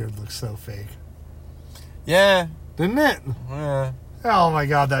that beard looks so fake. Yeah. Didn't it? Yeah. Oh my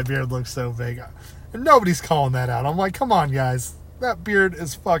God, that beard looks so fake. And nobody's calling that out. I'm like, come on, guys. That beard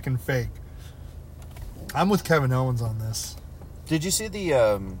is fucking fake. I'm with Kevin Owens on this. Did you see the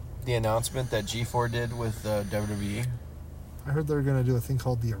announcement that G4 did with WWE? I heard they're going to do a thing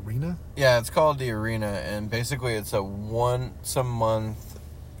called the Arena. Yeah, it's called the Arena, and basically it's a once-a-month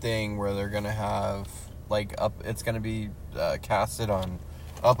thing where they're going to have, like, it's going to be casted on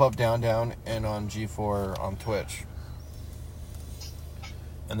Up, Down, Down, and on G4 on Twitch.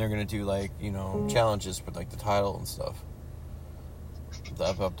 And they're going to do, like, you know, challenges with, like, the title and stuff. The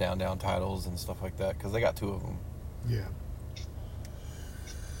Up, Down, Down titles and stuff like that, because they got 2 of them. Yeah.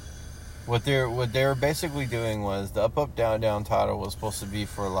 What they were basically doing was the Up, Down, Down title was supposed to be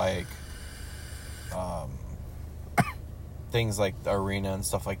for, like, things like the Arena and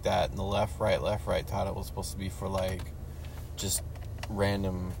stuff like that, and the left, right title was supposed to be for, like, just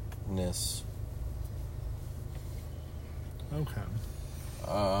randomness. Okay.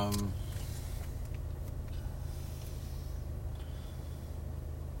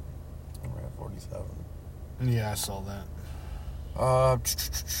 We're at 47. Yeah, I saw that.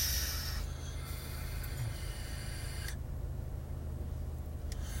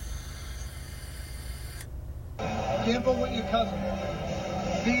 Gamble with your cousin.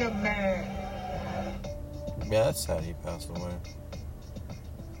 Be a man. Yeah, that's sad he passed away.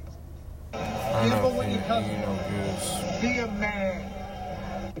 I don't Gamble know with your if cousin. you know Goose. Be a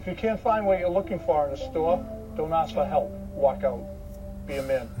man. If you can't find what you're looking for in a store, don't ask for help. Walk out. Be a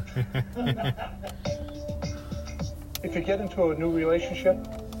man. If you get into a new relationship,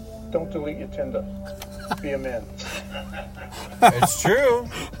 don't delete your Tinder. Be a man. It's true.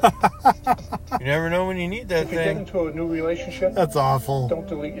 You never know when you need that If you get thing. into a new relationship, That's awful. don't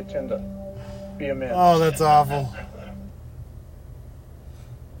delete your Tinder. Be a man. Oh, that's awful.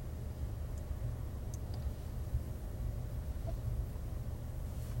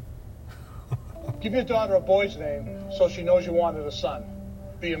 Give your daughter a boy's name so she knows you wanted a son.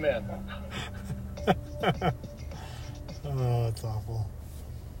 Be a man. Oh, that's awful.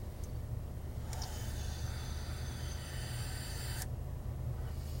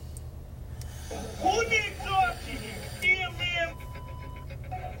 Who needs oxygen? Be a man.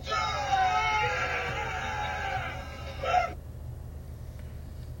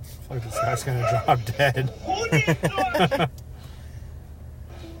 Fuck, this guy's gonna drop dead. Who needs oxygen?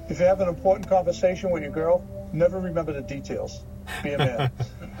 If you have an important conversation with your girl, never remember the details. Be a man.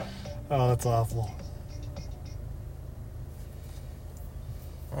 Oh, that's awful.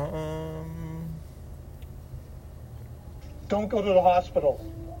 Don't go to the hospital.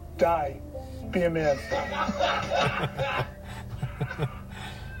 Die. Be a man.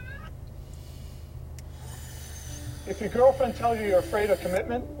 If your girlfriend tells you you're afraid of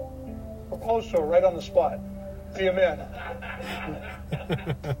commitment, propose to her right on the spot. Be a man.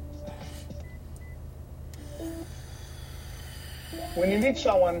 When you meet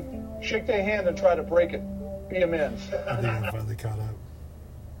someone, shake their hand and try to break it. Be a man. I think I finally caught up.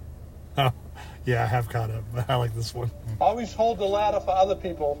 Oh, yeah, I have caught up. I like this one. Always hold the ladder for other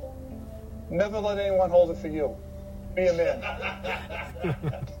people. Never let anyone hold it for you. Be a man.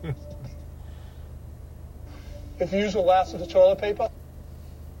 If you use the last of the toilet paper,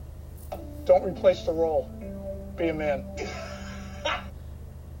 don't replace the roll. Be a man.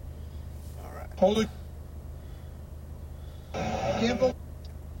 All right. Hold it. Gamble.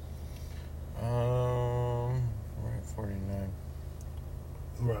 We're at 49.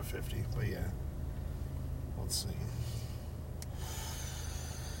 We're at 50, but yeah. Let's see.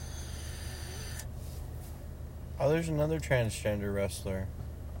 Oh, there's another transgender wrestler.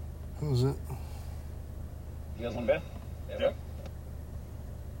 Who's it? You guys want bed? Yep.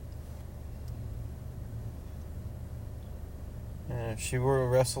 Yeah, she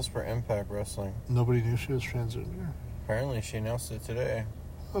wrestles for Impact Wrestling. Nobody knew she was transgender. Apparently, she announced it today.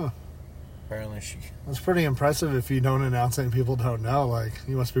 Huh. Apparently, she. That's pretty impressive if you don't announce it and people don't know. Like,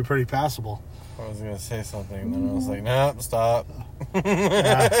 you must be pretty passable. I was gonna say something, and then I was like, "Nope, stop."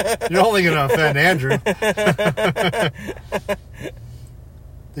 You're only gonna offend Andrew.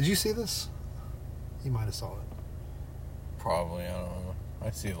 Did you see this? You might have saw it. Probably, I don't know.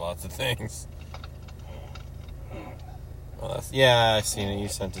 I see lots of things. Well, yeah, I seen it. You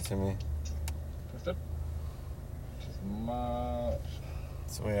sent it to me. Twisted. Just much.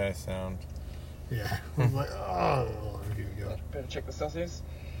 That's the way I sound. Yeah. I was like, oh, here you go. Better check the Celsius.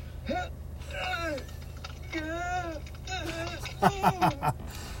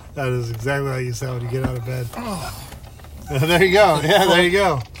 That is exactly how you sound when you get out of bed. There you go. Yeah, there you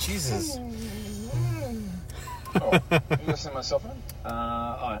go. Jesus. Oh, you gonna send my cell phone?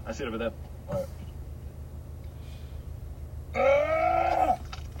 Alright, I see it over there. Alright.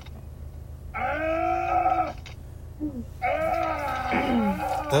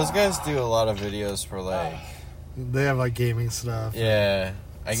 Those guys do a lot of videos for like. They have like gaming stuff. Yeah,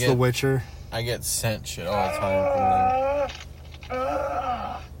 It's The Witcher. I get sent shit all the time from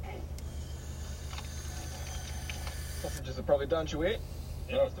them. Sausages are probably done, should we eat?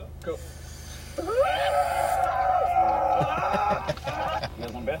 Yeah, let's do it. Cool. You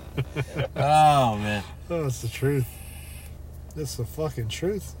guys want bed? Oh man. Oh, it's the truth. It's the fucking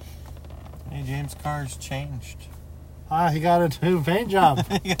truth. Hey, James' car's changed. Ah, he got a new paint job.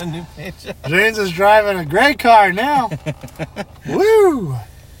 You got a new page. James is driving a great car now. Woo!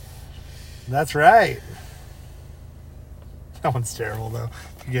 That's right. That one's terrible, though.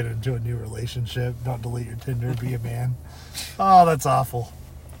 If you get into a new relationship, don't delete your Tinder, be a man. Oh, that's awful.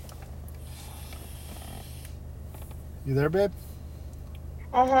 You there, babe?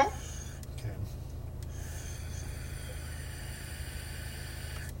 Uh-huh. Okay.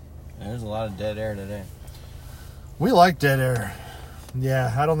 There's a lot of dead air today. We like dead air.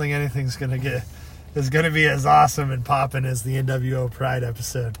 Yeah, I don't think anything's gonna be as awesome and popping as the NWO Pride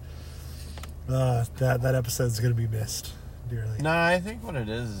episode. That episode's gonna be missed dearly. No, I think what it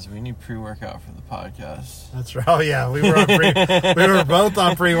is we need pre-workout for the podcast. That's right. Oh yeah, we were both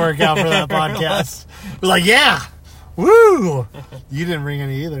on pre-workout for that podcast. We're like, yeah, woo! You didn't bring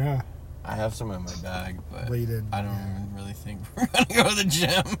any either, huh? I have some in my bag, but Well, you didn't, I don't yeah. even really think we're gonna go to the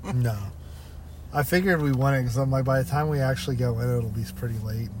gym. No. I figured we wouldn't because I'm like, by the time we actually go in, it'll be pretty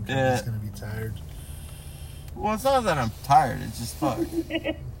late and Yeah. Cody's gonna be tired. Well, it's not that I'm tired. It's just fuck.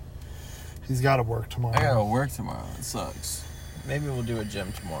 He's got to work tomorrow. I gotta work tomorrow. It sucks. Maybe we'll do a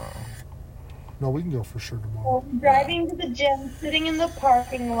gym tomorrow. No, we can go for sure tomorrow. Driving to the gym, sitting in the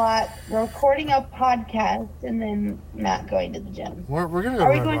parking lot, recording a podcast, and then not going to the gym. We're gonna go Are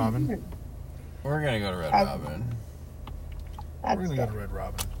to we Red going Robin. to We're gonna go to Red Okay. Robin. That's We're gonna go to Red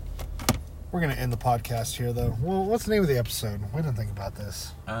Robin. We're gonna end the podcast here, though. Well, what's the name of the episode? We didn't think about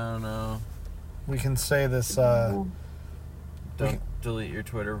this. I don't know. We can say this. Don't delete your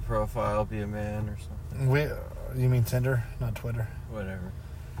Twitter profile. Be a man or something. You mean Tinder, not Twitter? Whatever.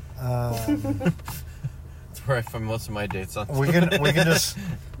 Um, That's where I find most of my dates on. we can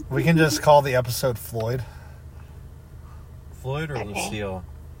just call the episode Floyd. Floyd or Okay. Lucille.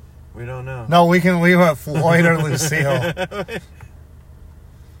 We don't know. No, we went Floyd or Lucille,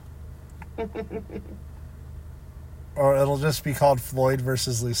 or it'll just be called Floyd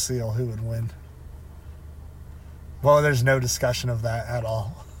versus Lucille. Who would win? Well, there's no discussion of that at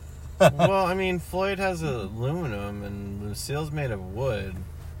all. Well, I mean, Floyd has aluminum and Lucille's made of wood,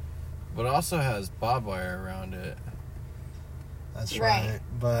 but also has barbed wire around it. That's Right. right.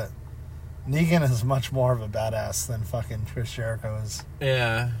 But Negan is much more of a badass than fucking Chris Jericho is.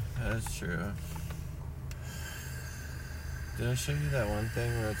 Yeah, that's true. Did I show you that one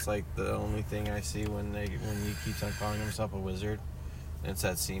thing where it's like the only thing I see when he keeps on calling himself a wizard? And it's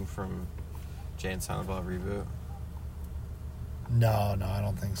that scene from Jay and Silent Bob Reboot. No, I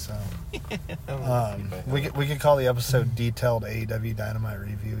don't think so. Um, We could call the episode Detailed AEW Dynamite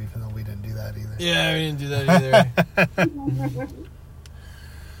Review, even though we didn't do that either. Yeah, we didn't do that either.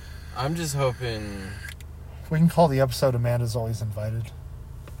 I'm just hoping. We can call the episode Amanda's Always Invited.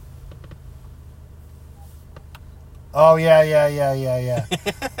 Oh, yeah.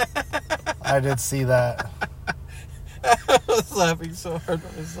 I did see that. I was laughing so hard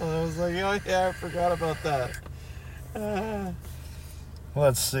when I saw that. I was like, oh yeah, I forgot about that.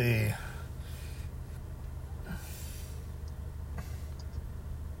 Let's see.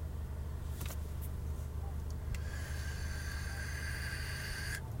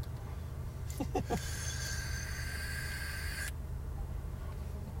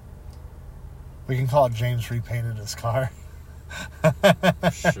 We can call it James repainted his car.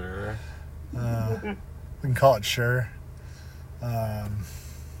 Sure. We can call it Sure.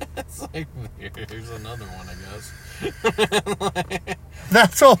 It's like, here's another one, I guess.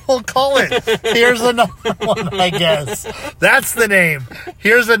 That's what we'll call it. Here's another one, I guess. That's the name.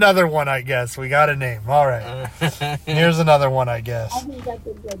 Here's another one, I guess. We got a name. All right. Here's another one, I I guess. think that's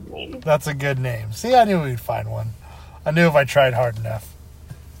a good name. That's a good name. See, I knew we'd find one. I knew if I tried hard enough.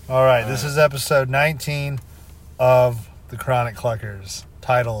 All right. This is episode 19 of The Chronic Cluckers,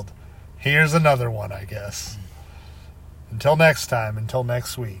 titled Here's Another One, I guess. Until next time, until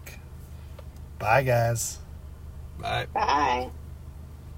next week. Bye, guys. Bye. Bye.